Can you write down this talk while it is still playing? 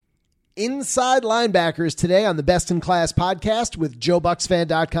Inside Linebackers today on the Best in Class podcast with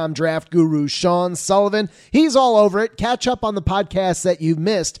JoeBucksFan.com draft guru Sean Sullivan. He's all over it. Catch up on the podcasts that you've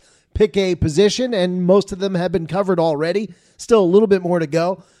missed. Pick a position, and most of them have been covered already. Still a little bit more to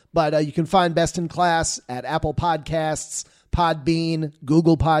go, but you can find Best in Class at Apple Podcasts, Podbean,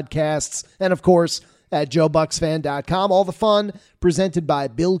 Google Podcasts, and of course at JoeBucksFan.com. All the fun presented by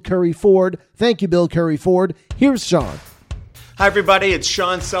Bill Curry Ford. Thank you, Bill Curry Ford. Here's Sean. Hi, everybody. It's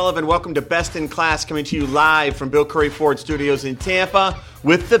Sean Sullivan. Welcome to Best in Class, coming to you live from Bill Curry Ford Studios in Tampa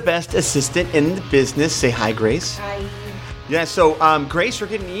with the best assistant in the business. Say hi, Grace. Hi. Yeah, so Grace, we're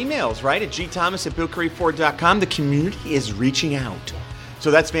getting emails, right, at gthomas@billcurryford.com. The community is reaching out.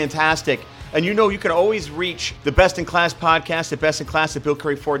 So that's fantastic. And you know you can always reach the Best in Class podcast at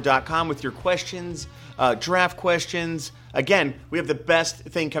bestinClass@billcurryford.com with your questions, draft questions. Again, we have the best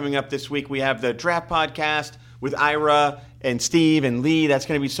thing coming up this week. We have the draft podcast with Ira and Steve and Lee. That's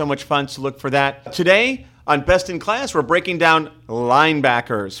going to be so much fun, so look for that. Today on Best in Class, we're breaking down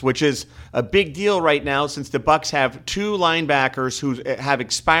linebackers, which is a big deal right now since the Bucs have two linebackers who have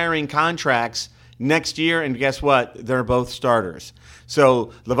expiring contracts next year, and guess what? They're both starters.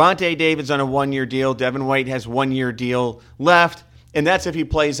 So Levante David's on a one-year deal. Devin White has 1 year deal left, and that's if he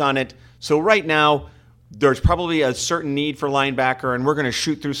plays on it. So right now, there's probably a certain need for linebacker, and we're going to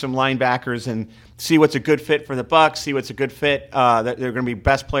shoot through some linebackers and see what's a good fit for the Bucs, see what's a good fit that they're going to be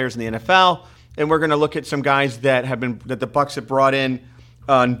best players in the NFL, and we're going to look at some guys that the Bucs have brought in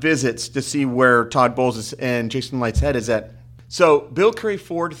on visits to see where Todd Bowles and Jason Light's head is at. So Bill Curry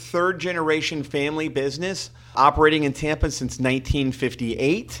Ford, third-generation family business, operating in Tampa since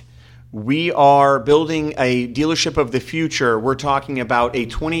 1958. We are building a dealership of the future. We're talking about a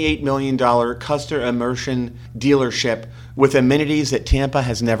 $28 million custom immersion dealership with amenities that Tampa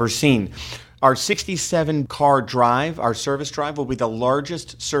has never seen. Our 67-car drive, our service drive, will be the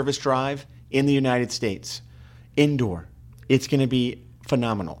largest service drive in the United States. Indoor. It's going to be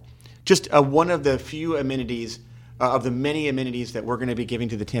phenomenal. Just one of the few amenities of the many amenities that we're going to be giving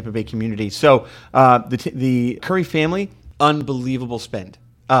to the Tampa Bay community. So the Curry family, unbelievable spend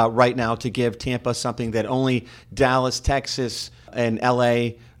right now to give Tampa something that only Dallas, Texas, and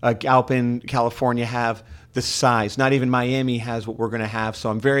L.A., Galpin, California have the size. Not even Miami has what we're going to have, so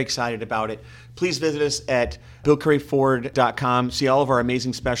I'm very excited about it. Please visit us at BillCurryFord.com. See all of our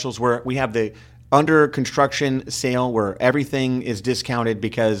amazing specials where we have the under construction sale where everything is discounted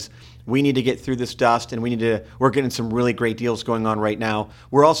because we need to get through this dust, and we're getting some really great deals going on right now.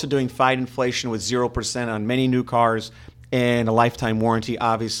 We're also doing fight inflation with 0% on many new cars and a lifetime warranty,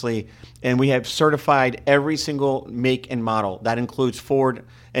 obviously. And we have certified every single make and model. That includes Ford,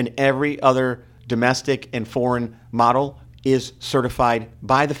 and every other domestic and foreign model is certified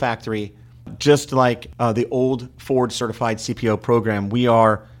by the factory, just like the old Ford certified CPO program. We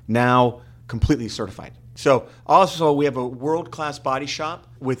are now completely certified. So also we have a world-class body shop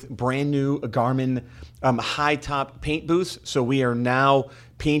with brand new Garmin high-top paint booths. So we are now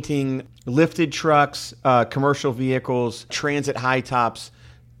painting lifted trucks, commercial vehicles, transit high tops.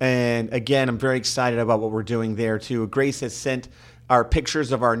 And again, I'm very excited about what we're doing there too. Grace has sent our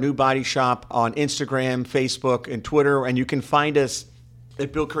pictures of our new body shop on Instagram, Facebook, and Twitter. And you can find us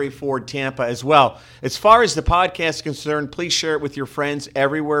at Bill Curry Ford Tampa as well. As far as the podcast is concerned, please share it with your friends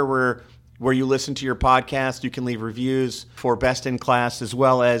everywhere where you listen to your podcast. You can leave reviews for Best in Class, as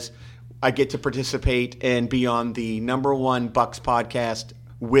well as I get to participate and be on the #1 Bucs podcast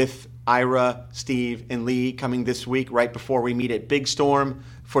with Ira, Steve, and Lee coming this week right before we meet at Big Storm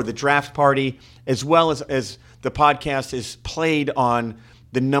for the draft party, as well as the podcast is played on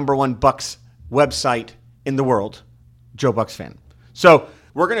the #1 Bucs website in the world, Joe Bucs Fan. So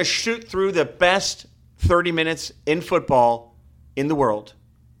we're going to shoot through the best 30 minutes in football in the world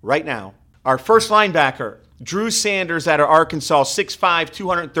right now. Our first linebacker, Drew Sanders out of Arkansas, 6'5",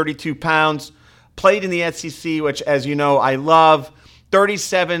 232 pounds, played in the SEC, which, as you know, I love.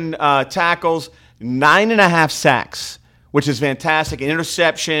 37 tackles, 9.5 sacks, which is fantastic. An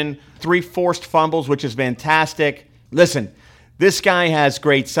interception, 3 forced fumbles, which is fantastic. Listen, this guy has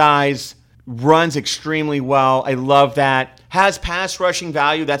great size, runs extremely well. I love that. Has pass rushing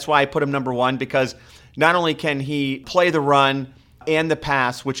value. That's why I put him #1, because not only can he play the run and the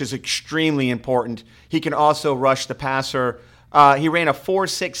pass, which is extremely important, he can also rush the passer. He ran a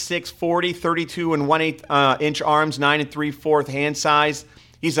 4.66 40, 32 and 1/8 inch arms, 9 3/4 hand size.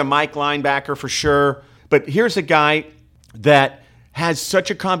 He's a Mike linebacker for sure. But here's a guy that has such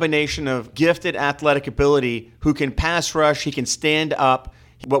a combination of gifted athletic ability, who can pass rush, he can stand up.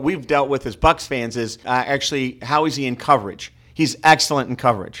 What we've dealt with as Bucs fans is actually how is he in coverage. He's excellent in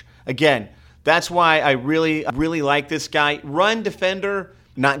coverage. Again, that's why I really like this guy. Run defender,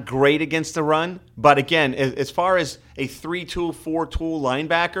 not great against the run. But again, as far as a 3-tool, 4-tool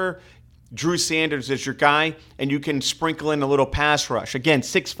linebacker, Drew Sanders is your guy, and you can sprinkle in a little pass rush. Again,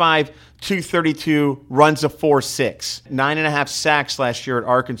 6'5", 232, runs a 4.6, 9.5 sacks last year at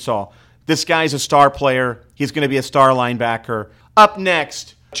Arkansas. This guy's a star player. He's going to be a star linebacker. Up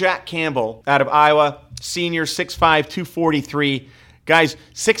next, Jack Campbell out of Iowa, senior, 6'5", 243. Guys,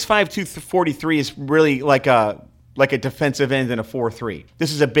 6'5", 243 is really like a defensive end in a 4-3.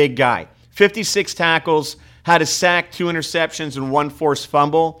 This is a big guy. 56 tackles, had a sack, 2 interceptions, and 1 forced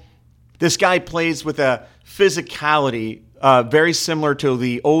fumble. This guy plays with a physicality very similar to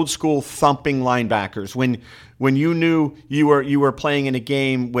the old school thumping linebackers. When you knew you were playing in a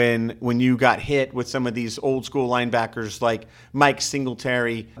game when you got hit with some of these old school linebackers like Mike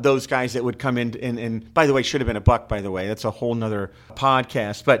Singletary, those guys that would come in and by the way, should have been a Buck, by the way. That's a whole nother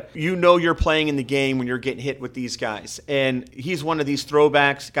podcast. But you know you're playing in the game when you're getting hit with these guys. And he's one of these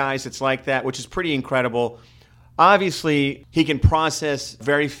throwbacks guys that's like that, which is pretty incredible. Obviously, he can process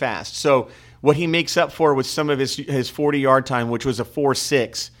very fast. So what he makes up for with some of his 40-yard time, which was a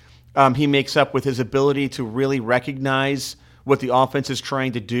 4.6, he makes up with his ability to really recognize what the offense is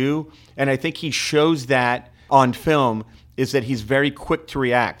trying to do. And I think he shows that on film, is that he's very quick to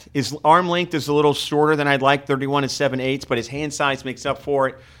react. His arm length is a little shorter than I'd like, 31 7/8, but his hand size makes up for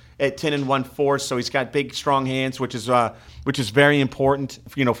it at 10 1/4. So he's got big, strong hands, which is very important,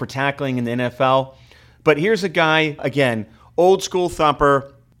 for tackling in the NFL. But here's a guy, again, old school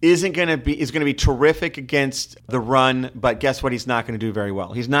thumper, is going to be terrific against the run, but guess what? He's not going to do very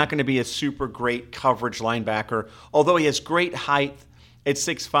well. He's not going to be a super great coverage linebacker, although he has great height at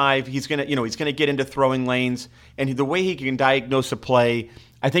 6'5". He's going to get into throwing lanes, and the way he can diagnose a play,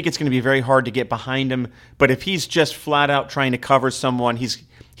 I think it's going to be very hard to get behind him. But if he's just flat out trying to cover someone, he's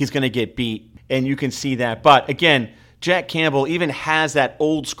going to get beat, and you can see that. But again, Jack Campbell even has that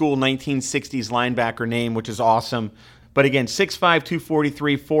old school 1960s linebacker name, which is awesome. But again, 6'5",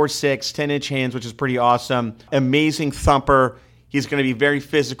 243, 4'6", 10-inch hands, which is pretty awesome. Amazing thumper. He's going to be very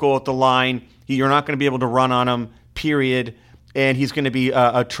physical at the line. You're not going to be able to run on him, period. And he's going to be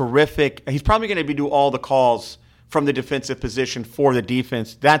a terrific – he's probably going to do all the calls from the defensive position for the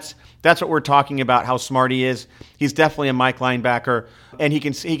defense. That's what we're talking about, how smart he is. He's definitely a Mike linebacker, and he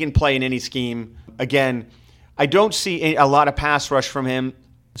can play in any scheme. Again, I don't see a lot of pass rush from him.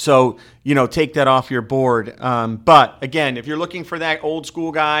 So, take that off your board. But, again, if you're looking for that old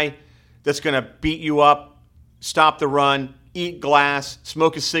school guy that's going to beat you up, stop the run, eat glass,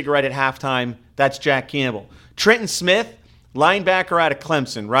 smoke a cigarette at halftime, that's Jack Campbell. Trenton Smith, linebacker out of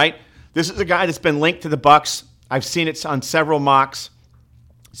Clemson, right? This is a guy that's been linked to the Bucs. I've seen it on several mocks.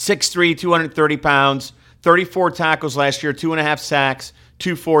 6'3", 230 pounds, 34 tackles last year, 2.5 sacks,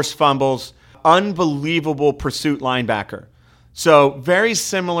 2 forced fumbles. Unbelievable pursuit linebacker. So very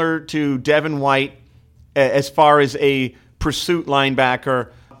similar to Devin White as far as a pursuit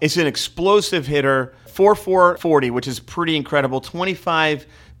linebacker. It's an explosive hitter, 4'4", 40, which is pretty incredible. 25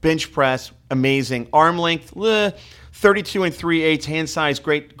 bench press, amazing. Arm length, 32 3/8. Hand size,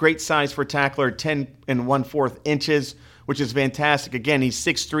 great size for a tackler, 10 1/4 inches, which is fantastic. Again, he's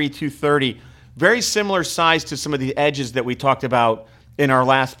 6'3", 230. Very similar size to some of the edges that we talked about in our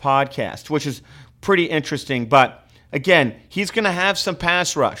last podcast, which is pretty interesting. But again, he's going to have some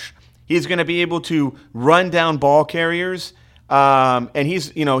pass rush. He's going to be able to run down ball carriers, and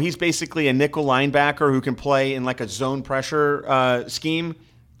he's basically a nickel linebacker who can play in like a zone pressure scheme.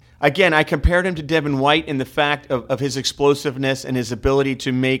 Again, I compared him to Devin White in the fact of his explosiveness and his ability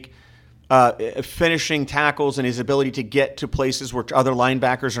to make finishing tackles and his ability to get to places where other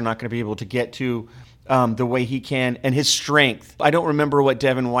linebackers are not going to be able to get to the way he can, and his strength. I don't remember what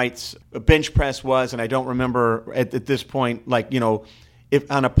Devin White's bench press was, and I don't remember at this point,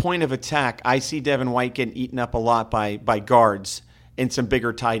 if on a point of attack, I see Devin White getting eaten up a lot by guards and some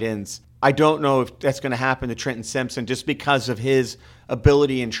bigger tight ends. I don't know if that's going to happen to Trenton Simpson just because of his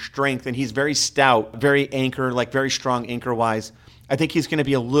ability and strength, and he's very stout, very strong anchor-wise. I think he's going to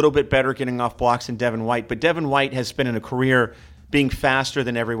be a little bit better getting off blocks than Devin White, but Devin White has been in a career being faster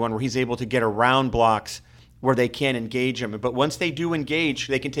than everyone, where he's able to get around blocks where they can't engage him. But once they do engage,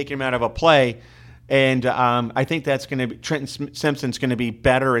 they can take him out of a play. And I think that's going to be Trenton Simpson's going to be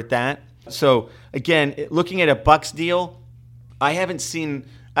better at that. So, again, looking at a Bucs deal, I haven't seen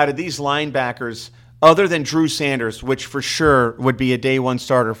out of these linebackers, other than Drew Sanders, which for sure would be a day one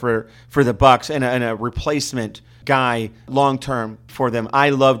starter for the Bucs and a replacement guy long term for them.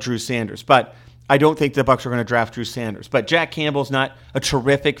 I love Drew Sanders, but I don't think the Bucs are going to draft Drew Sanders. But Jack Campbell's not a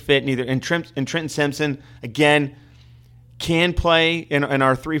terrific fit neither. And Trenton Simpson, again, can play in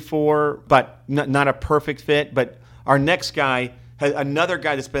our 3-4, but not a perfect fit. But our next guy Another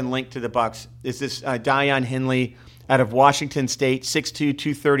guy that's been linked to the Bucs is this Dion Henley out of Washington State, 6'2",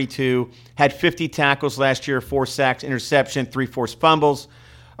 232, had 50 tackles last year, 4 sacks, interception, 3 forced fumbles.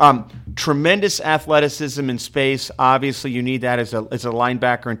 Tremendous athleticism in space. Obviously, you need that as a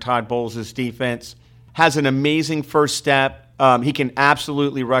linebacker in Todd Bowles' defense. Has an amazing first step. He can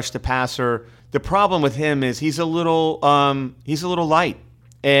absolutely rush the passer. The problem with him is he's a little light,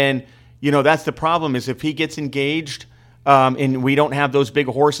 and that's the problem. Is if he gets engaged, and we don't have those big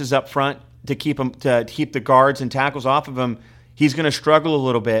horses up front to keep the guards and tackles off of him, he's going to struggle a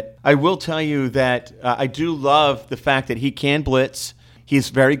little bit. I will tell you that I do love the fact that he can blitz. He's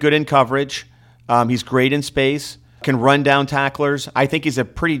very good in coverage. He's great in space. Can run down tacklers. I think he's a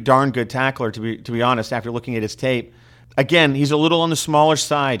pretty darn good tackler, to be honest, after looking at his tape. Again, he's a little on the smaller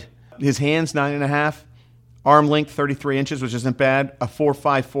side. His hands, 9.5. Arm length, 33 inches, which isn't bad. A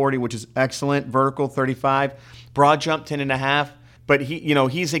 4.5 40, which is excellent. Vertical, 35. Broad jump, 10.5. But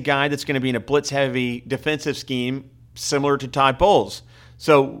he's a guy that's going to be in a blitz-heavy defensive scheme similar to Todd Bowles.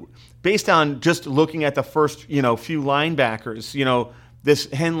 So based on just looking at the first, few linebackers, this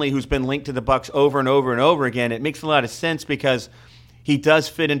Henley who's been linked to the Bucs over and over and over again, it makes a lot of sense because he does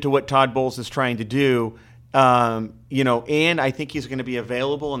fit into what Todd Bowles is trying to do. And I think he's going to be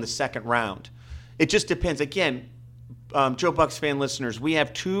available in the second round. It just depends. Again, Joe Bucs fan listeners, we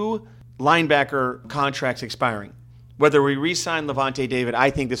have 2 linebacker contracts expiring. Whether we re-sign Lavonte David,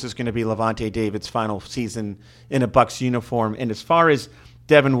 I think this is going to be Lavonte David's final season in a Bucs uniform. And as far as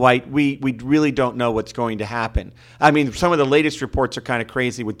Devin White, we really don't know what's going to happen. I mean, some of the latest reports are kind of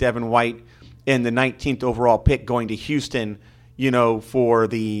crazy with Devin White and the 19th overall pick going to Houston, for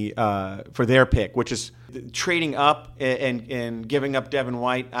their pick, which is trading up and giving up Devin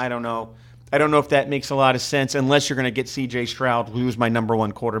White. I don't know. I don't know if that makes a lot of sense unless you're going to get C.J. Stroud, who's my number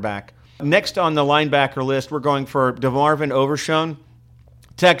 1 quarterback. Next on the linebacker list, we're going for DeMarvin Overshown,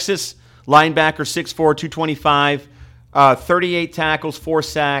 Texas, linebacker, 6'4", 225, 38 tackles, 4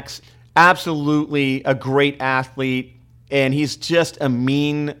 sacks, absolutely a great athlete, and he's just a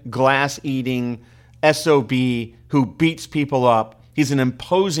mean, glass-eating SOB who beats people up. He's an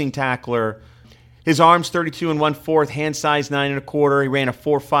imposing tackler. His arm's 32 1/4, hand size 9 1/4. He ran a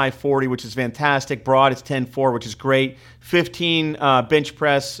 4.5 40, which is fantastic. Broad is 10.4, which is great. 15 bench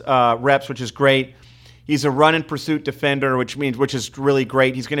press reps, which is great. He's a run and pursuit defender, which is really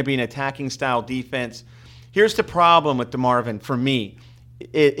great. He's going to be an attacking style defense. Here's the problem with DeMarvin for me.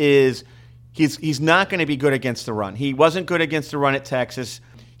 It is he's not going to be good against the run. He wasn't good against the run at Texas.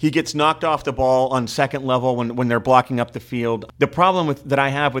 He gets knocked off the ball on second level when they're blocking up the field. The problem that I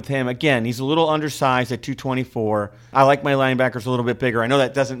have with him, again, he's a little undersized at 224. I like my linebackers a little bit bigger. I know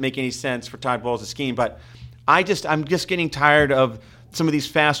that doesn't make any sense for Todd Bowles' scheme, but I'm just getting tired of some of these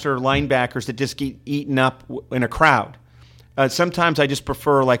faster linebackers that just get eaten up in a crowd. Sometimes I just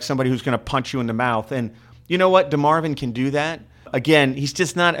prefer like somebody who's going to punch you in the mouth. And you know what? DeMarvin can do that. Again, he's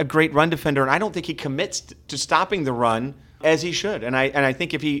just not a great run defender, and I don't think he commits to stopping the run as he should. And I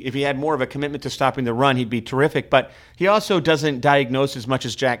think if he had more of a commitment to stopping the run, he'd be terrific. But he also doesn't diagnose as much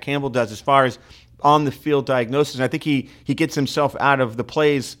as Jack Campbell does as far as on-the-field diagnosis. And I think he gets himself out of the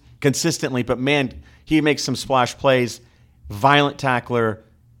plays consistently. But, man, he makes some splash plays. Violent tackler,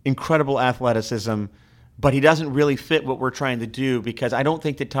 incredible athleticism. But he doesn't really fit what we're trying to do because I don't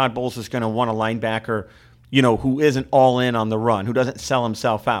think that Todd Bowles is going to want a linebacker, who isn't all in on the run, who doesn't sell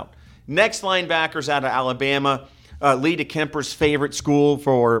himself out. Next linebacker's out of Alabama. Lee DeKemper's favorite school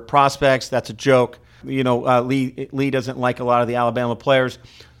for prospects. That's a joke. Lee doesn't like a lot of the Alabama players.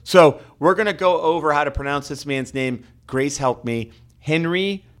 So we're going to go over how to pronounce this man's name. Grace, help me.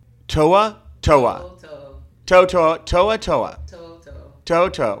 Henry Toa.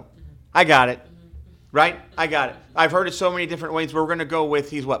 I got it. Right? I got it. I've heard it so many different ways, but we're going to go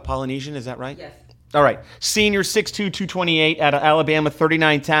with, he's what, Polynesian? Is that right? Yes. All right. Senior, 6'2", 228 out of Alabama,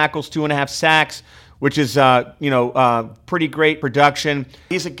 39 tackles, 2.5 sacks, which is, pretty great production.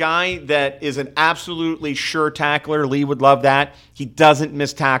 He's a guy that is an absolutely sure tackler. Lee would love that. He doesn't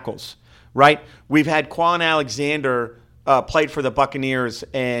miss tackles, right? We've had Quan Alexander played for the Buccaneers,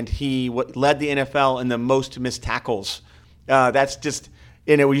 and he led the NFL in the most missed tackles. That's just,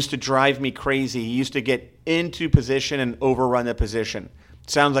 and it used to drive me crazy. He used to get into position and overrun the position.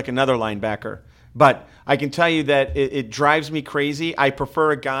 Sounds like another linebacker. But I can tell you that it drives me crazy. I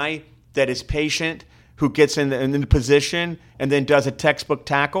prefer a guy that is patient, who gets in the position and then does a textbook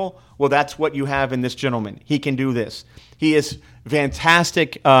tackle. Well, that's what you have in this gentleman. He can do this. He is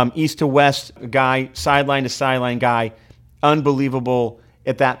fantastic east to west guy, sideline to sideline guy, unbelievable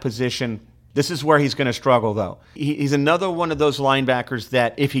at that position. This is where he's going to struggle, though. He's another one of those linebackers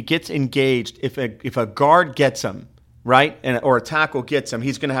that if he gets engaged, if a guard gets him, right? Or a tackle gets him,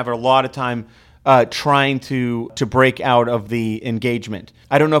 he's going to have a lot of time trying to break out of the engagement.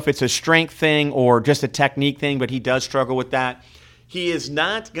 I don't know if it's a strength thing or just a technique thing, but he does struggle with that. He is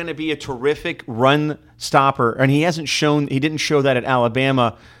not going to be a terrific run stopper, and he didn't show that at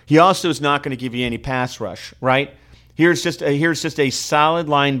Alabama. He also is not going to give you any pass rush, right? Here's just a solid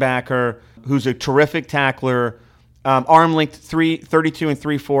linebacker who's a terrific tackler, arm length 32 and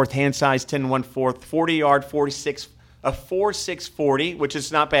 3/4, hand size 10 and 1/4, 40-yard, 4.6 40, which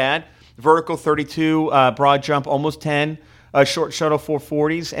is not bad. Vertical 32, broad jump almost 10. Short shuttle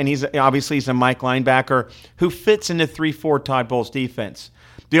 440s, and he's a Mike linebacker who fits into 3-4 Todd Bowles defense.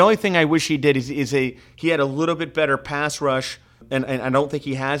 The only thing I wish he did is he had a little bit better pass rush, and I don't think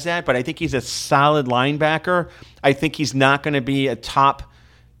he has that, but I think he's a solid linebacker. I think he's not going to be a top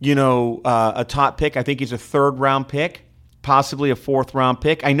pick. I think he's a 3rd-round pick, possibly a 4th-round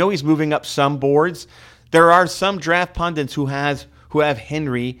pick. I know he's moving up some boards. There are some draft pundits who have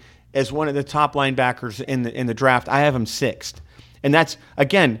Henry as one of the top linebackers in the draft. I have him 6th. And that's,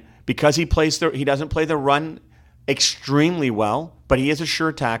 again, because he doesn't play the run extremely well, but he is a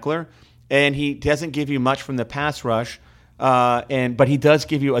sure tackler, and he doesn't give you much from the pass rush, but he does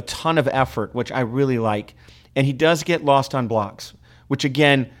give you a ton of effort, which I really like. And he does get lost on blocks, which,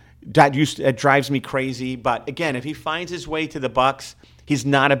 again, it drives me crazy. But, again, if he finds his way to the Bucs, he's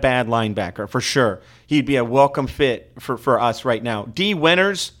not a bad linebacker, for sure. He'd be a welcome fit for us right now. D.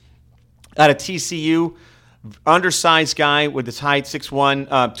 Winters, out of TCU, undersized guy with his height,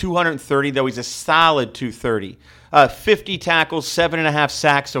 6'1", 230, though he's a solid 230. 50 tackles, 7.5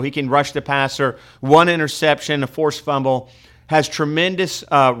 sacks, so he can rush the passer. 1 interception, a forced fumble. Has tremendous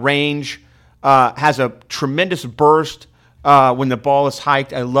range, has a tremendous burst when the ball is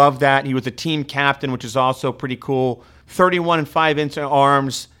hiked. I love that. He was a team captain, which is also pretty cool. 31 5"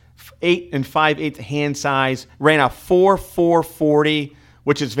 arms, 8 5/8 hand size. Ran a 4.4 40,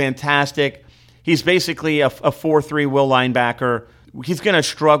 which is fantastic. He's basically a 4-3 will linebacker. He's going to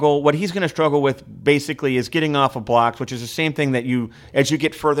struggle. What he's going to struggle with basically is getting off of blocks, which is the same thing that as you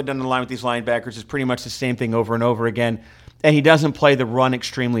get further down the line with these linebackers, is pretty much the same thing over and over again. And he doesn't play the run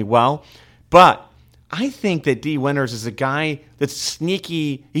extremely well. But I think that D. Winters is a guy that's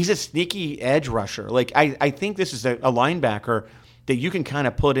sneaky. He's a sneaky edge rusher. Like I think this is a linebacker that you can kind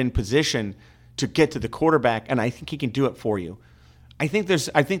of put in position to get to the quarterback, and I think he can do it for you. I think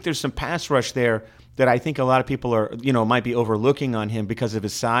there's some pass rush there that I think a lot of people might be overlooking on him because of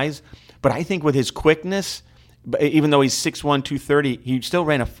his size. But I think with his quickness, even though he's 6'1", 230, he still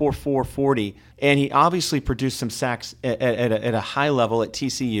ran a 4.4 40, and he obviously produced some sacks at a high level at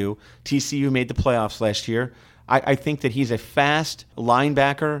TCU. TCU made the playoffs last year. I think that he's a fast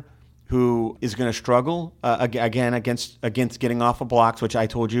linebacker who is going to struggle again against getting off of blocks, which I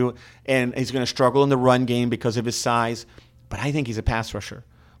told you, and he's going to struggle in the run game because of his size. But I think he's a pass rusher.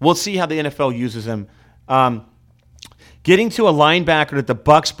 We'll see how the NFL uses him. Getting to a linebacker that the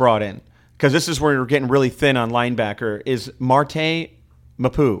Bucs brought in, because this is where we're getting really thin on linebacker, is Marte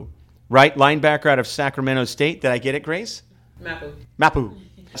Mapu, right? Linebacker out of Sacramento State. Did I get it, Grace? Mapu.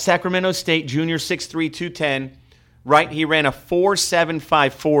 Sacramento State, junior, 6'3", 210. Right, he ran a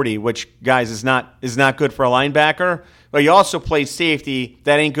 4.75 40, which, guys, is not good for a linebacker. But he also plays safety.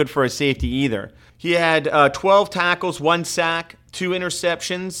 That ain't good for a safety either. He had 12 tackles, 1 sack, 2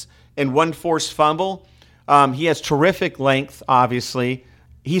 interceptions, and 1 forced fumble. He has terrific length, obviously.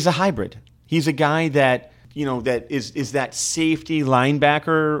 He's a hybrid. He's a guy that, that is that safety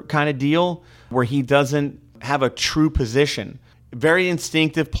linebacker kind of deal where he doesn't have a true position. Very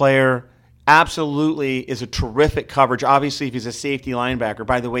instinctive player. Absolutely is a terrific coverage. Obviously, if he's a safety linebacker.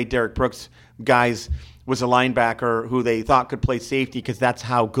 By the way, Derek Brooks, guys, was a linebacker who they thought could play safety because that's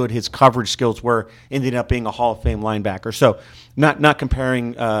how good his coverage skills were. Ended up being a Hall of Fame linebacker. So not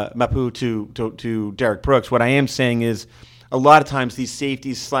comparing Mapu to Derek Brooks. What I am saying is a lot of times these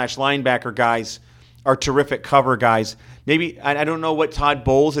safeties / linebacker guys are terrific cover guys. Maybe I don't know what Todd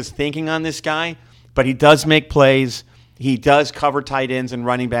Bowles is thinking on this guy, but he does make plays. He does cover tight ends and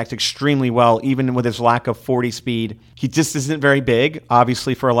running backs extremely well, even with his lack of 40 speed. He just isn't very big,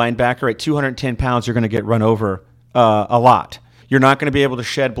 obviously, for a linebacker. At 210 pounds, you're going to get run over a lot. You're not going to be able to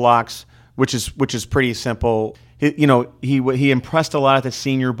shed blocks, which is pretty simple. He impressed a lot at the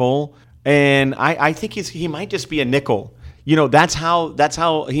Senior Bowl, and I think he might just be a nickel. That's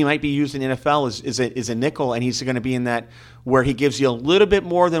how he might be used in the NFL is a nickel, and he's going to be in that where he gives you a little bit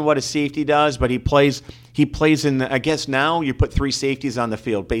more than what a safety does, but he plays in, I guess now you put 3 safeties on the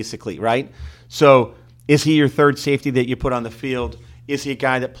field, basically, right? So is he your third safety that you put on the field? Is he a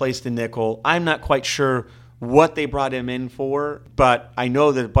guy that plays the nickel? I'm not quite sure what they brought him in for, but I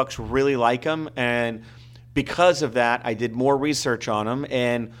know that the Bucs really like him, and because of that, I did more research on him,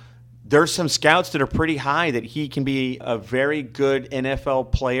 and there's some scouts that are pretty high that he can be a very good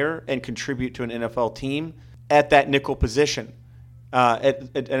NFL player and contribute to an NFL team at that nickel position.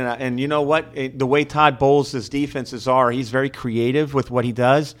 And you know what? The way Todd Bowles' defenses are, he's very creative with what he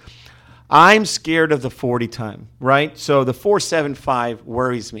does. I'm scared of the 40 time, right? So the 4.75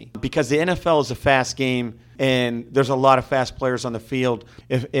 worries me because the NFL is a fast game and there's a lot of fast players on the field.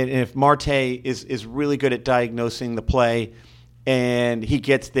 If Marte is really good at diagnosing the play and he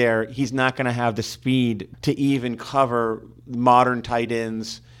gets there, he's not going to have the speed to even cover modern tight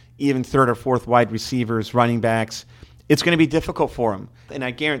ends, even third or fourth wide receivers, running backs. It's going to be difficult for him. And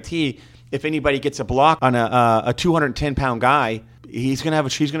I guarantee if anybody gets a block on a 210-pound guy, he's going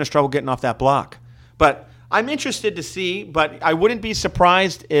to struggle getting off that block. But I'm interested to see, but I wouldn't be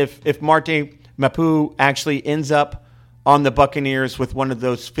surprised if Marte Mapu actually ends up on the Buccaneers with one of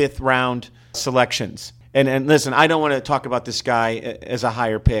those fifth-round selections. And listen, I don't want to talk about this guy as a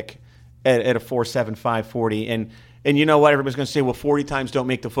higher pick at a 4.75 40. And you know what? Everybody's going to say, well, 40 times don't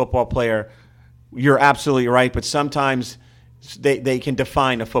make the football player. You're absolutely right, but sometimes they can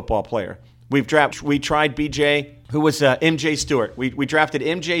define a football player. We tried BJ, who was MJ Stewart. We drafted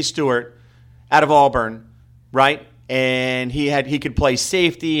MJ Stewart out of Auburn, right? And he could play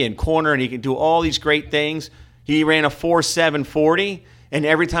safety and corner, and he could do all these great things. He ran a 4.7 40, and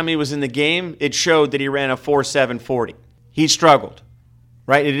every time he was in the game, it showed that he ran a 4.7 40. He struggled,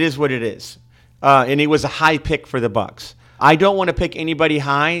 right? It is what it is. And he was a high pick for the Bucs. I don't want to pick anybody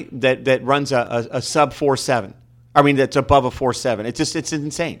high that runs a sub 4.7. I mean, that's above a 4.7. It's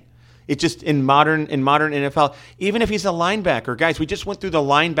insane. It's just in modern NFL, even if he's a linebacker, guys, we just went through the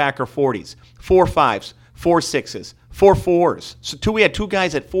linebacker 40s, 4.5s, 4.6s, 4.4s. So we had two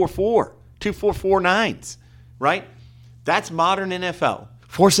guys at 4.4, two 4.49s, right? That's modern NFL.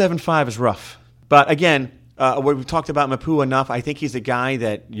 4.75 is rough. But again, we've talked about Mapu enough. I think he's a guy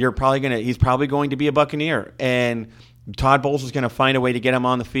that he's probably going to be a Buccaneer. And Todd Bowles is going to find a way to get him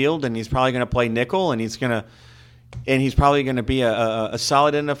on the field, and he's probably going to play nickel, and he's probably going to be a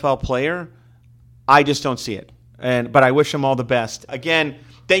solid NFL player. I just don't see it. But I wish him all the best. Again,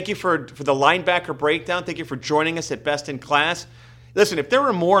 thank you for the linebacker breakdown. Thank you for joining us at Best in Class. Listen, if there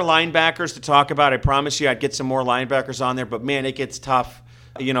were more linebackers to talk about, I promise you I'd get some more linebackers on there. But, man, it gets tough.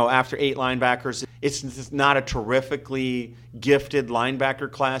 After 8 linebackers, it's not a terrifically gifted linebacker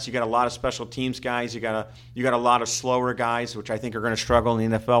class. You got a lot of special teams guys. You got a lot of slower guys, which I think are going to struggle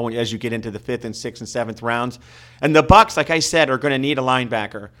in the NFL as you get into the 5th and 6th and 7th rounds. And the Bucs, like I said, are going to need a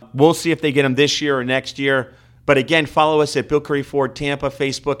linebacker. We'll see if they get him this year or next year. But again, follow us at Bill Curry Ford Tampa,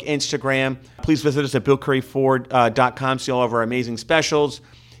 Facebook, Instagram. Please visit us at BillCurryFord.com to see all of our amazing specials.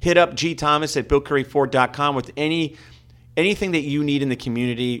 Hit up G. Thomas at BillCurryFord.com with anything that you need in the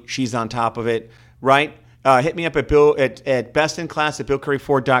community. She's on top of it, right? Hit me up at BestInClass at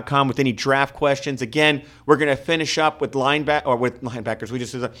BillCurryFord.com with any draft questions. Again, we're going to finish up with linebackers.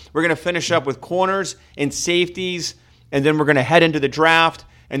 We're going to finish up with corners and safeties, and then we're going to head into the draft,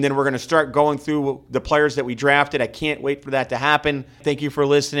 and then we're going to start going through the players that we drafted. I can't wait for that to happen. Thank you for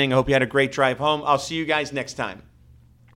listening. I hope you had a great drive home. I'll see you guys next time.